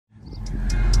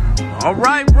All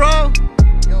right, bro.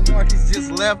 Young Marcus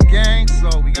just left, gang,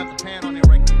 so we got the pan on there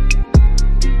right quick.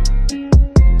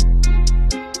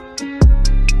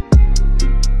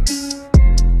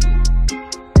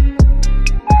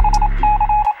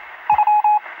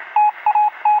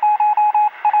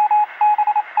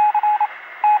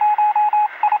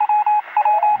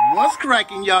 What's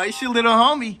cracking, y'all? It's your little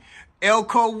homie,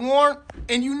 Elco Warren,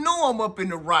 and you know I'm up in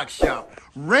the rock shop.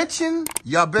 Wrenching,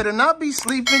 y'all better not be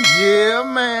sleeping. Yeah,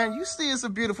 man. You see it's a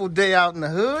beautiful day out in the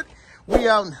hood. We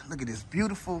out, look at this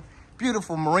beautiful,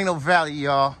 beautiful Moreno Valley,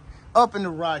 y'all. Up in the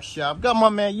rock shop. Got my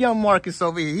man, Young Marcus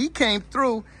over here. He came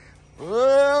through.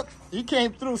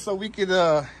 So we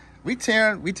could, we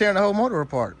tearing the whole motor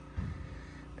apart.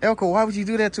 Elco, why would you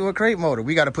do that to a crate motor?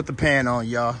 We got to put the pan on,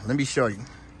 y'all. Let me show you.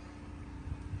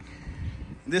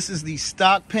 This is the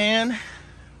stock pan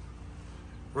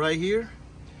right here.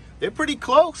 They're pretty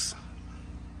close.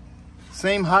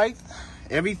 Same height,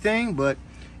 everything, but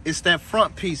it's that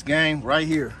front piece, gang, right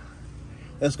here.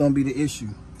 That's gonna be the issue.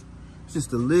 It's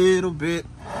just a little bit.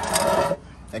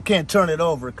 I can't turn it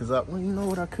over because well, you know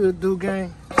what I could do,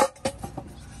 gang?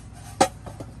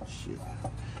 Shit.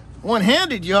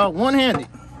 One-handed, y'all, one-handed.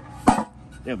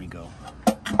 There we go.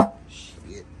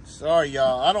 Shit. Sorry,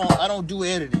 y'all. I don't do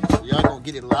editing, so y'all gonna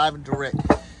get it live and direct.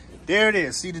 There it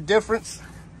is. See the difference?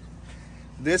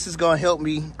 This is gonna help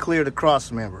me clear the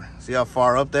cross member. See how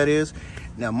far up that is?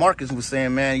 Now Marcus was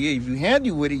saying, man, yeah, if you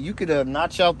handy with it, you could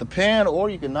notch out the pan or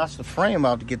you can notch the frame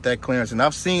out to get that clearance. And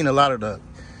I've seen a lot of the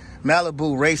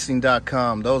Malibu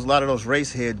Racing.com, a lot of those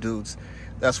race head dudes,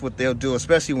 that's what they'll do,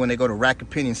 especially when they go to rack and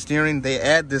pinion steering. They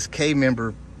add this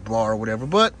K-member bar or whatever.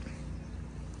 But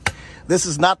this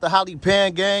is not the Holley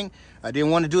pan, gang. I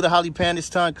didn't want to do the Holley pan this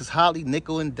time because Holley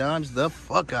nickel and dimes the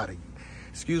fuck out of you.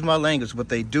 Excuse my language, but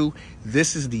they do.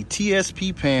 This is the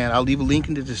TSP pan. I'll leave a link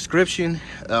in the description.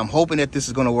 I'm hoping that this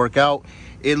is going to work out.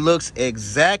 It looks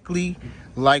exactly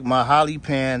like my Holley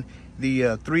pan,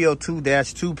 the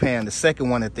 302-2 pan, the second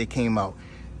one that they came out.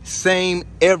 Same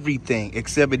everything,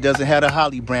 except it doesn't have a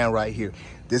Holley brand right here.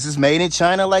 This is made in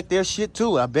China like their shit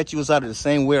too. I bet you it's out of the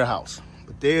same warehouse.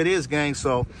 But there it is, gang.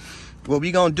 So what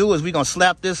we going to do is we going to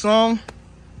slap this on.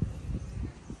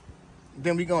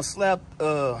 Then we going to slap...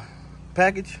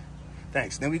 package,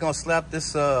 thanks. Then we're gonna slap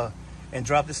this and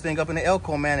drop this thing up in the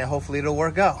Elco, man, and hopefully it'll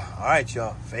work out. All right,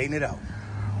 y'all, fading it out.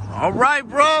 All right,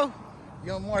 bro.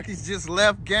 Young Marcus just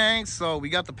left, gang, so we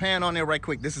got the pan on there right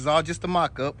quick. This is all just a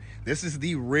mock-up. This is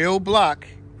the real block,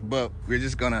 but we're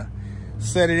just gonna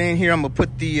set it in here. I'm gonna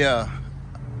put the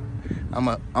I'm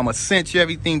gonna cinch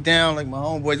everything down, like my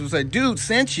homeboys would say, dude,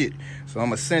 cinch it. So I'm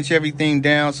gonna cinch everything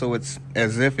down so it's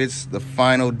as if it's the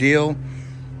final deal.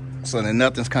 So then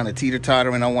nothing's kind of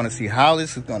teeter-totter, and I want to see how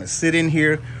this is going to sit in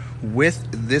here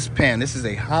with this pan. This is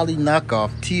a Holley knockoff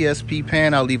TSP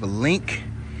pan. I'll leave a link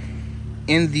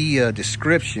in the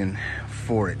description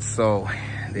for it. So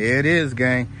there it is,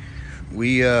 gang.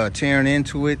 We tearing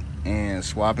into it and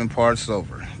swapping parts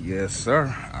over. Yes, sir.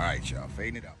 All right, y'all,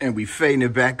 fading it out. And we fading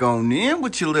it back on in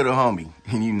with your little homie.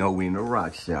 And you know we in the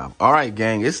rock shop. All right,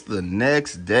 gang, it's the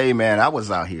next day, man. I was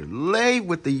out here late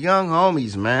with the young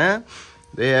homies, man.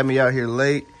 They had me out here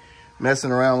late,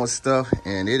 messing around with stuff,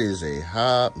 and it is a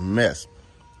hot mess.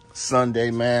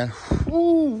 Sunday, man,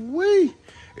 woo-wee.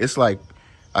 It's like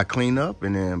I clean up,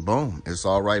 and then boom, it's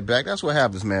all right back. That's what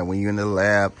happens, man, when you're in the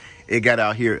lab. It got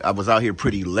out here, I was out here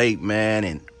pretty late, man,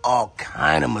 and all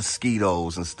kind of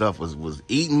mosquitoes and stuff was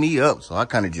eating me up. So I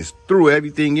kind of just threw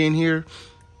everything in here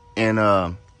and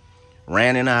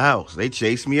ran in the house. They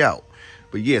chased me out.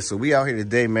 But yeah, so we out here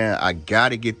today, man. I got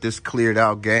to get this cleared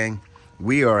out, gang.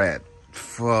 We are at,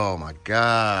 oh my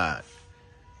God.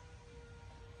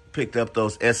 Picked up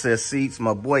those SS seats.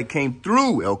 My boy came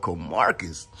through, Elco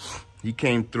Marcus. He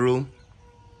came through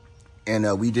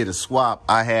and we did a swap.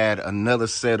 I had another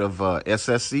set of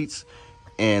SS seats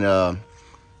and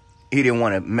he didn't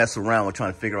want to mess around with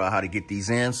trying to figure out how to get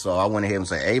these in. So I went ahead and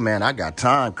said, hey man, I got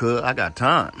time, cuz I got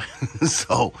time.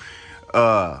 So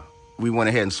we went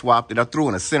ahead and swapped it. I threw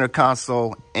in a center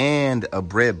console and a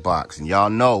bread box. And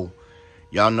y'all know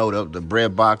the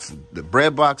bread box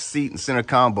seat and center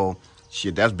combo,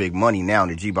 shit, that's big money now in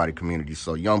the G-body community.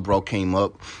 So young bro came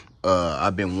up.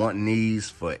 I've been wanting these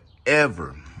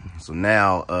forever. So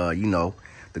now, you know,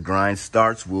 the grind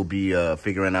starts. We'll be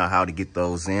figuring out how to get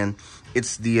those in.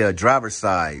 It's the driver's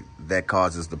side that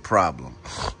causes the problem.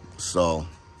 So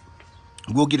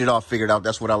we'll get it all figured out.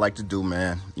 That's what I like to do,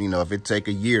 man. You know, if it take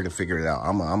a year to figure it out,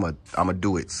 I'm a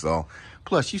do it. So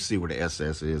plus you see where the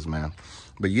SS is, man.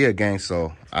 But yeah, gang,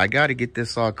 so I got to get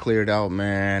this all cleared out,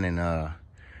 man, and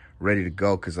ready to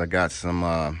go because I got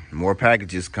some more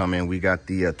packages coming. We got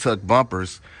the tuck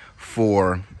bumpers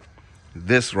for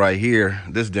this right here,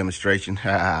 this demonstration.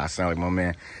 I sound like my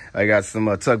man. I got some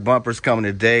tuck bumpers coming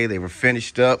today. They were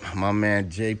finished up. My man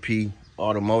JP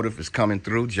Automotive is coming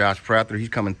through. Josh Prather, he's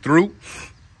coming through.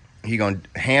 He gonna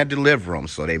hand deliver them.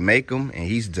 So they make them and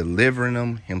he's delivering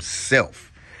them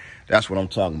himself. That's what I'm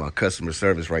talking about, customer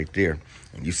service right there.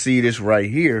 And you see this right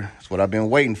here, that's what I've been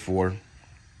waiting for.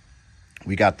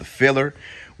 We got the filler.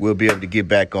 We'll be able to get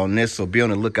back on this, so be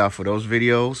on the lookout for those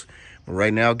videos. But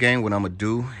right now, gang, what I'm gonna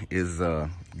do is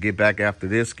get back after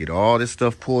this, get all this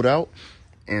stuff pulled out,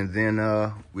 and then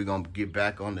we're gonna get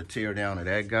back on the tear down of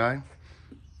that guy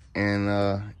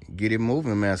and get it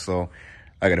moving, man. So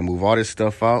I gotta move all this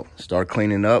stuff out, start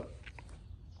cleaning up,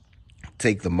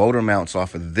 take the motor mounts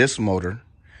off of this motor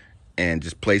and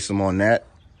just place them on that.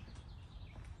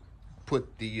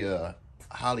 Put the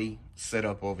Holley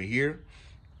setup over here,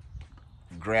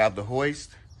 grab the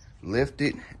hoist, lift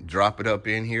it, drop it up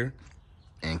in here,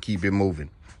 and keep it moving.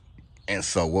 And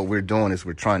so what we're doing is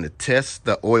we're trying to test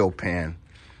the oil pan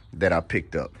that I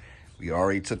picked up. We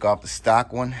already took off the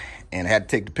stock one and had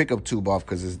to take the pickup tube off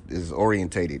because it's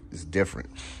orientated, it's different.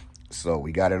 So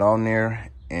we got it on there,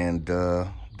 and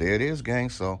there it is, gang.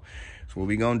 So that's what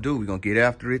we're gonna do. We're gonna get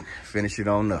after it, finish it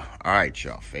on the. All right,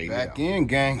 y'all, fade back in,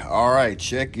 gang. All right,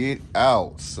 check it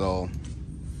out. So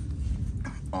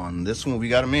on this one, we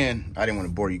got them in. I didn't want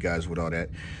to bore you guys with all that.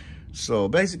 So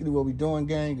basically what we're doing,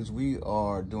 gang, is we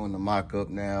are doing the mock-up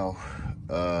now.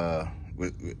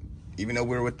 Even though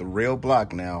we're with the rail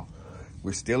block now,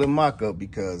 we're still in mock-up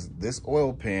because this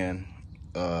oil pan,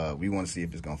 we want to see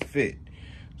if it's going to fit.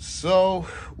 So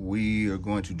we are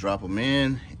going to drop them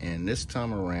in, and this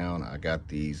time around, I got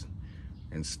these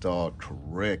installed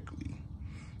correctly.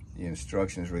 The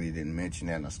instructions really didn't mention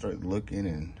that, and I started looking,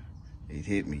 and it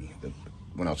hit me.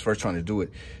 When I was first trying to do it,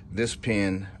 this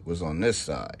pin was on this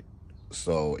side,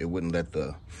 so it wouldn't let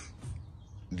the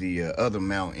other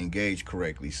mount engage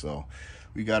correctly. So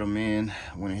we got them in,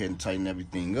 went ahead and tightened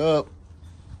everything up,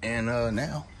 and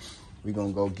now we're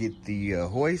gonna go get the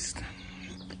hoist,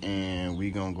 and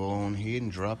we're gonna go on ahead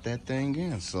and drop that thing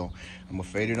in. So I'm gonna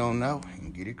fade it on now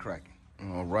and get it cracking.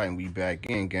 All right, and we back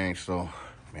in, gang. So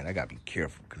man, I gotta be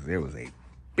careful because there was a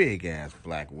big ass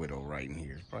black widow right in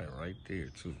here. It's probably right there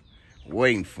too,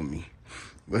 waiting for me.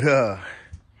 But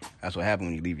that's what happened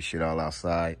when you leave your shit all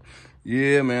outside.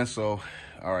 Yeah, man. So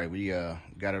all right, we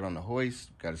got it on the hoist,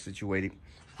 got it situated.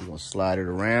 We're gonna slide it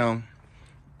around,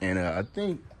 and I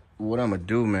think what I'm gonna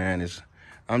do, man, is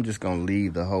I'm just gonna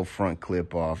leave the whole front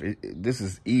clip off. This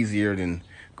is easier than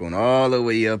going all the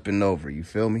way up and over, you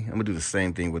feel me? I'm gonna do the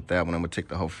same thing with that one. I'm gonna take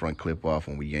the whole front clip off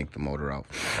when we yank the motor out.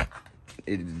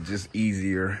 It's just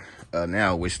easier.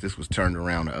 Now I wish this was turned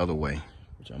around the other way,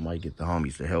 which I might get the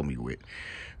homies to help me with.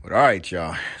 But all right,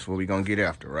 y'all, that's what we're gonna get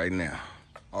after right now.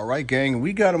 All right, gang,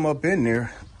 we got them up in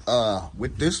there.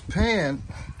 With this pan,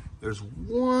 there's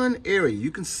one area,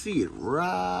 you can see it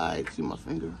right, see my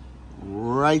finger?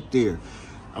 Right there.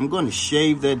 I'm gonna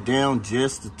shave that down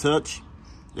just a touch.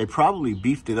 They probably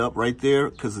beefed it up right there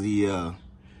because the,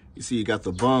 you see you got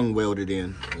the bung welded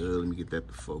in. Let me get that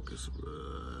to focus.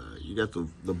 You got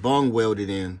the bung welded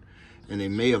in, and they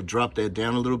may have dropped that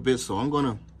down a little bit. So I'm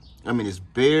gonna, I mean,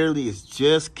 it's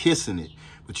just kissing it.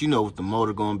 But you know, with the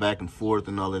motor going back and forth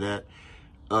and all of that,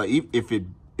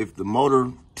 if the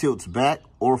motor tilts back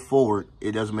or forward,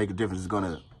 it doesn't make a difference.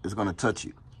 It's gonna touch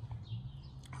it.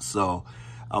 So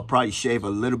I'll probably shave a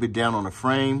little bit down on the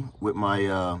frame with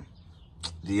my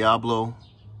Diablo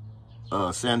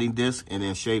sanding disc, and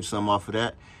then shave some off of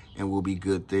that, and we'll be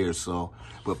good there. So,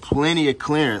 but plenty of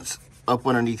clearance up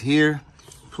underneath here,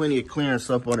 plenty of clearance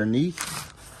up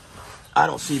underneath. I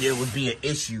don't see there would be an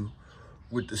issue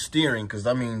with the steering, because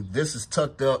I mean, this is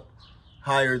tucked up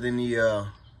higher than the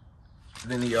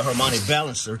harmonic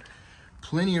balancer.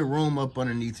 Plenty of room up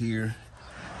underneath here.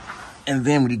 And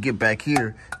then when you get back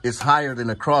here, it's higher than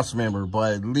the cross member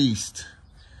by at least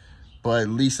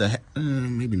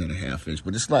maybe not a half inch,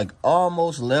 but it's like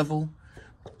almost level.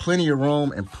 Plenty of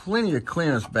room and plenty of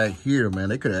clearance back here, man.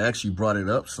 They could have actually brought it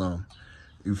up some,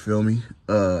 you feel me?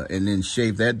 And then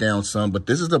shave that down some. But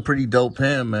this is a pretty dope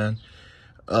pan, man.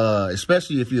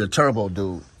 Especially if you're a turbo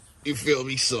dude, you feel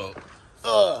me? So,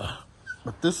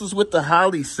 but this is with the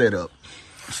Holley setup.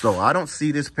 So I don't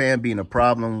see this pan being a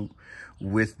problem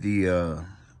with the,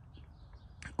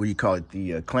 what do you call it?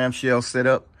 The clamshell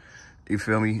setup, you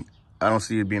feel me? I don't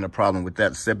see it being a problem with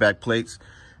that. Setback plates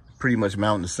pretty much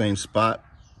mount in the same spot.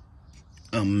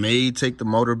 I may take the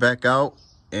motor back out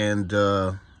and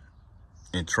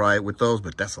try it with those,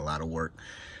 but that's a lot of work.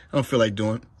 I don't feel like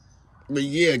doing it. But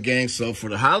yeah, gang, so for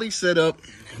the Holley setup,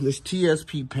 this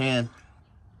TSP pan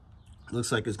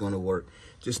Looks like it's going to work.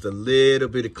 Just a little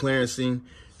bit of clearancing.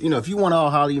 You know, if you want all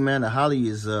Holley, man, the Holley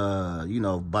is, you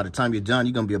know, by the time you're done,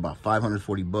 you're going to be about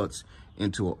 540 bucks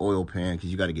into an oil pan,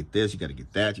 because you got to get this, you got to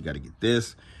get that, you got to get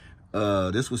this.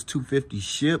 This was $250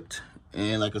 shipped.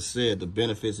 And like I said, the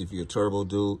benefits, if you're a turbo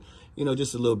dude, you know,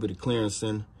 just a little bit of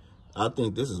clearancing. I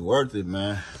think this is worth it,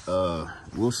 man.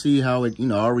 We'll see how it, you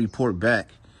know, I'll report back.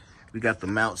 We got the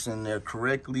mounts in there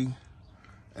correctly.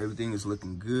 Everything is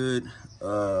looking good.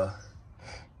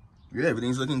 Yeah,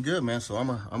 everything's looking good, man. So I'm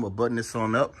gonna button this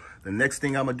on up. The next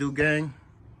thing I'm gonna do, gang,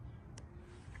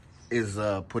 is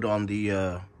put on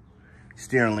the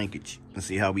steering linkage and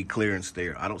see how we clearance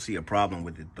there. I don't see a problem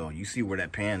with it though. You see where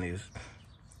that pan is?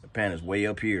 The pan is way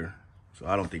up here, so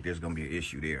I don't think there's gonna be an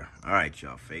issue there. All right,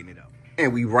 y'all, fading it out.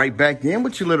 And we right back in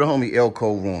with your little homie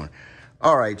Elco on.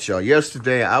 All right, y'all.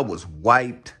 Yesterday I was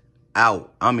wiped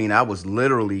out. I mean, I was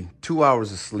literally 2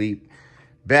 hours of sleep,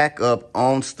 back up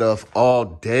on stuff all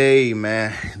day,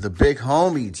 man. The big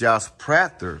homie Josh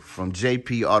Prather from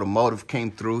JP Automotive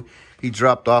came through. He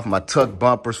dropped off my tuck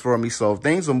bumpers for me, so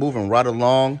things are moving right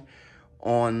along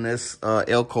on this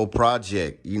Elco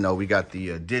project. You know, we got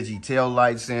the digi tail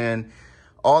lights in.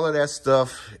 All of that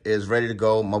stuff is ready to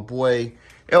go. My boy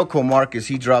Elco Marcus,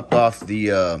 he dropped off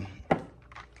the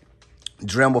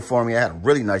Dremel for me. I had a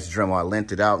really nice Dremel. I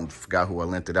lent it out and forgot who I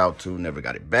lent it out to. Never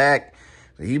got it back.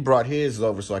 So he brought his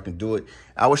over so I can do it.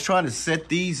 I was trying to set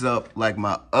these up like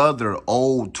my other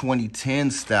old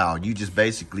 2010 style. You just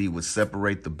basically would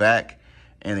separate the back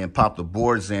and then pop the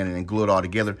boards in and then glue it all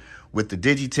together. With the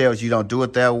Digitails, you don't do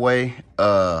it that way.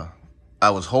 I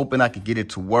was hoping I could get it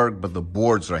to work, but the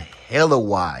boards are hella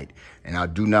wide, and I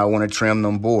do not want to trim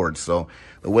them boards. So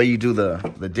the way you do the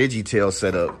Digitail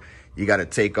setup, you got to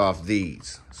take off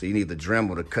these. So you need the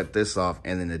Dremel to cut this off,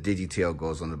 and then the Digitail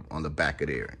goes on the back of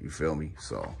there. You feel me?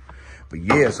 So, but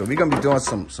yeah, so we're gonna be doing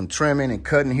some trimming and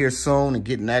cutting here soon and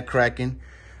getting that cracking.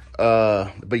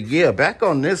 But yeah, back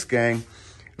on this, gang.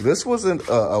 This wasn't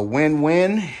a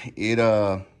win-win.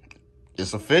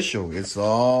 It's official. It's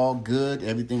all good.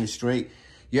 Everything is straight.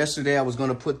 Yesterday, I was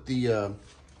gonna put the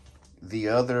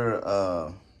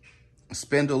other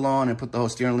spindle on and put the whole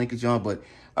steering linkage on, but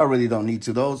I really don't need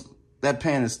to. That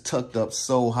pan is tucked up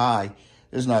so high,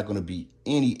 there's not going to be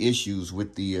any issues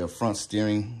with the front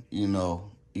steering, you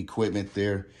know, equipment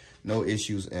there. No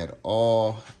issues at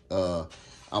all.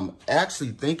 I'm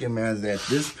actually thinking, man, that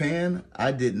this pan,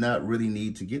 I did not really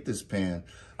need to get this pan.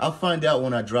 I'll find out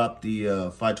when I drop the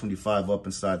 525 up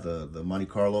inside the Monte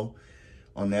Carlo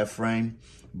on that frame.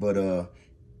 But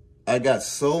I got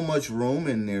so much room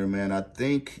in there, man. I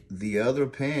think the other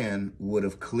pan would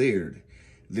have cleared.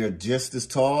 They're just as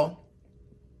tall.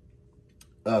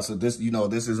 So this, you know,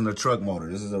 this isn't a truck motor.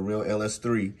 This is a real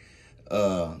LS3.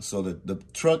 So the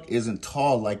truck isn't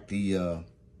tall like the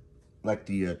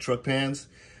truck pans.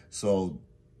 So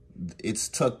it's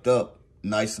tucked up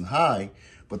nice and high.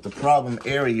 But the problem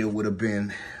area would have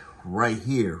been right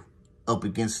here up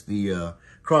against the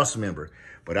cross member.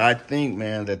 But I think,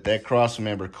 man, that cross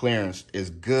member clearance is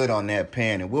good on that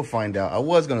pan, and we'll find out. I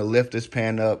was going to lift this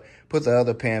pan up, put the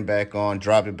other pan back on,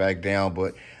 drop it back down.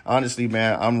 But honestly,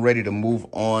 man, I'm ready to move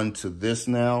on to this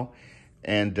now.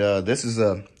 And this is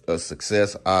a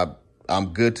success.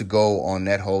 I'm good to go on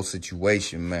that whole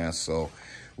situation, man. So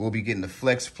we'll be getting the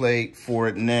flex plate for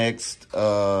it next.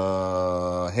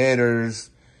 Headers.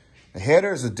 The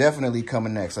headers are definitely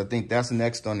coming next. I think that's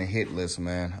next on the hit list,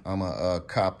 man. I'm going to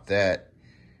cop that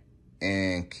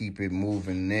and keep it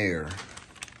moving there.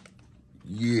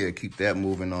 Yeah, keep that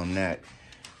moving on that.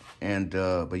 And,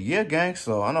 but yeah, gang,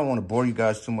 so I don't want to bore you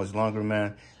guys too much longer,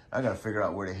 man. I got to figure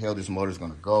out where the hell this motor is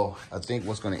going to go. I think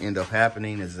what's going to end up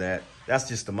happening is that's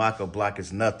just the mock-up block.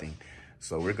 It's nothing.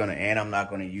 So we're going to, and I'm not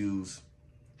going to use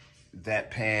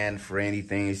that pan for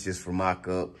anything. It's just for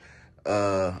mock-up.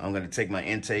 I'm going to take my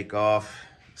intake off,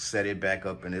 set it back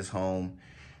up in this home.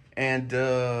 And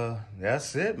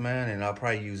that's it, man. And I'll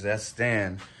probably use that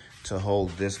stand to hold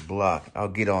this block. I'll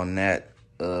get on that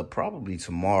probably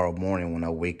tomorrow morning when I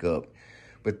wake up.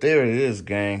 But there it is,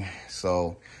 gang.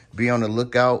 So be on the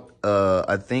lookout.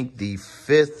 I think the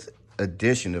 5th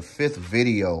edition, the 5th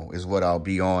video is what I'll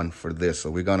be on for this. So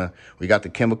we got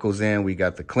the chemicals in, we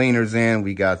got the cleaners in,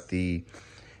 we got the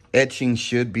etching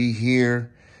should be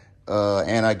here.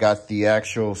 And I got the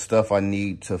actual stuff I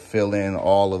need to fill in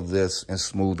all of this and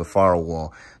smooth the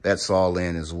firewall. That's all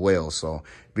in as well. So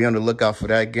be on the lookout for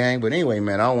that, gang. But anyway,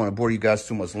 man, I don't want to bore you guys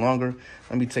too much longer.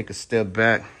 Let me take a step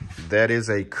back. That is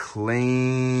a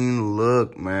clean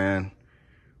look, man.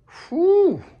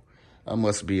 Whew. I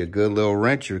must be a good little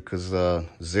wrencher because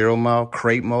 0 mile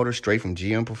crate motor straight from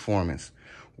GM Performance.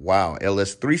 Wow,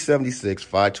 LS376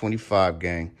 525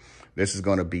 gang. This is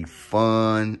going to be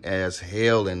fun as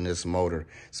hell in this motor,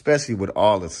 especially with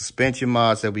all the suspension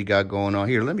mods that we got going on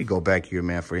here. Let me go back here,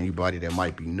 man, for anybody that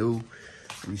might be new.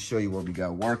 Let me show you what we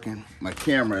got working. My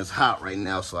camera is hot right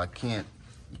now, so you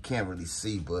can't really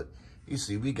see, but you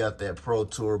see we got that Pro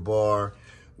Tour bar.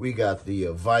 We got the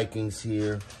Vikings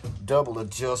here, double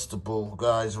adjustable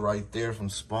guys right there from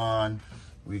Spawn.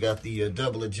 We got the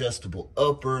double adjustable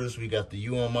uppers. We got the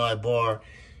UMI bar.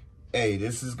 Hey,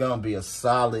 this is gonna be a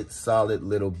solid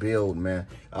little build, man.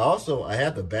 I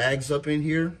had the bags up in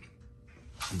here,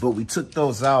 but we took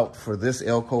those out for this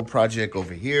Elco project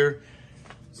over here.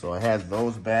 So I had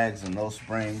those bags and those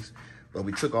springs, but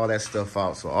we took all that stuff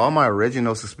out. So all my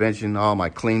original suspension, all my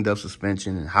cleaned up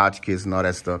suspension and hotchkiss and all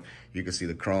that stuff, you can see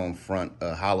the chrome front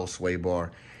hollow sway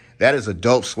bar. That is a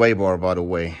dope sway bar, by the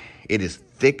way. It is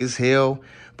thick as hell,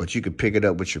 but you can pick it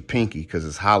up with your pinky because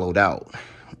it's hollowed out.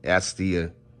 That's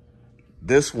the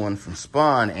this one from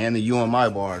Spawn, and the UMI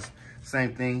bars,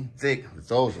 same thing, thick.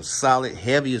 Those are solid,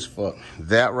 heavy as fuck.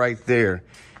 That right there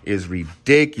is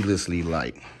ridiculously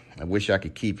light. I wish I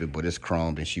could keep it, but it's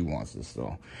chromed and she wants it,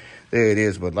 so there it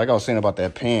is. But like I was saying about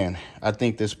that pan, I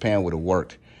think this pan would have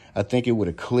worked. I think it would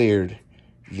have cleared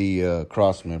the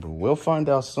cross member. We'll find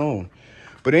out soon.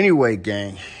 But anyway,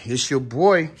 gang, it's your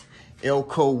boy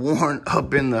Elco Warren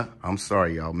up in the, I'm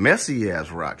sorry, y'all, messy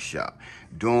ass rock shop.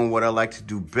 Doing what I like to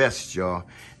do best, y'all,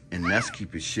 and that's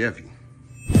keep it Chevy.